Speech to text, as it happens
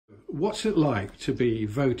what's it like to be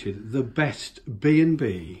voted the best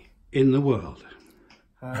B&B in the world?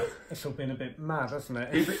 It's all been a bit mad, hasn't it?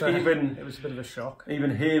 It was a bit of a shock.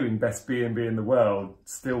 Even hearing best B&B in the world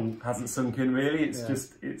still hasn't sunk in really.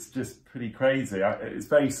 It's just pretty crazy. It's a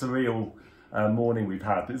very surreal morning we've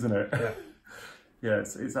had, isn't it? Yeah. Yeah,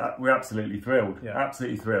 we're absolutely thrilled. Yeah.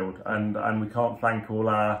 Absolutely thrilled, and we can't thank all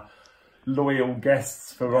our loyal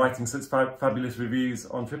guests for writing such fabulous reviews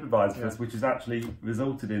on Tripadvisor for us, which has actually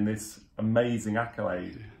resulted in this amazing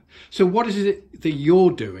accolade. So what is it that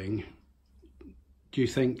you're doing, do you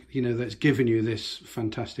think, that's given you this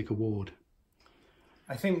fantastic award?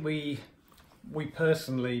 I think we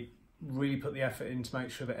personally really put the effort in to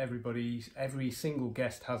make sure that every single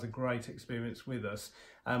guest has a great experience with us,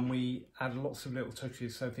 and we add lots of little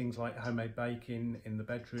touches, so things like homemade baking in the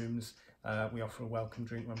bedrooms. We offer a welcome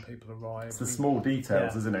drink when people arrive. It's the small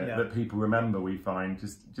details, isn't it, that people remember, we find,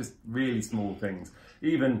 just really small things.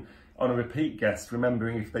 Even on a repeat guest,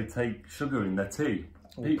 remembering if they take sugar in their tea.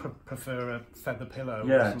 Or prefer a feather pillow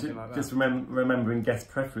or something like that. Just remembering guest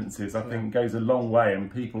preferences, I think, goes a long way,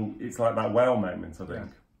 and people, it's like that wow moment, I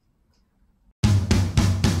think.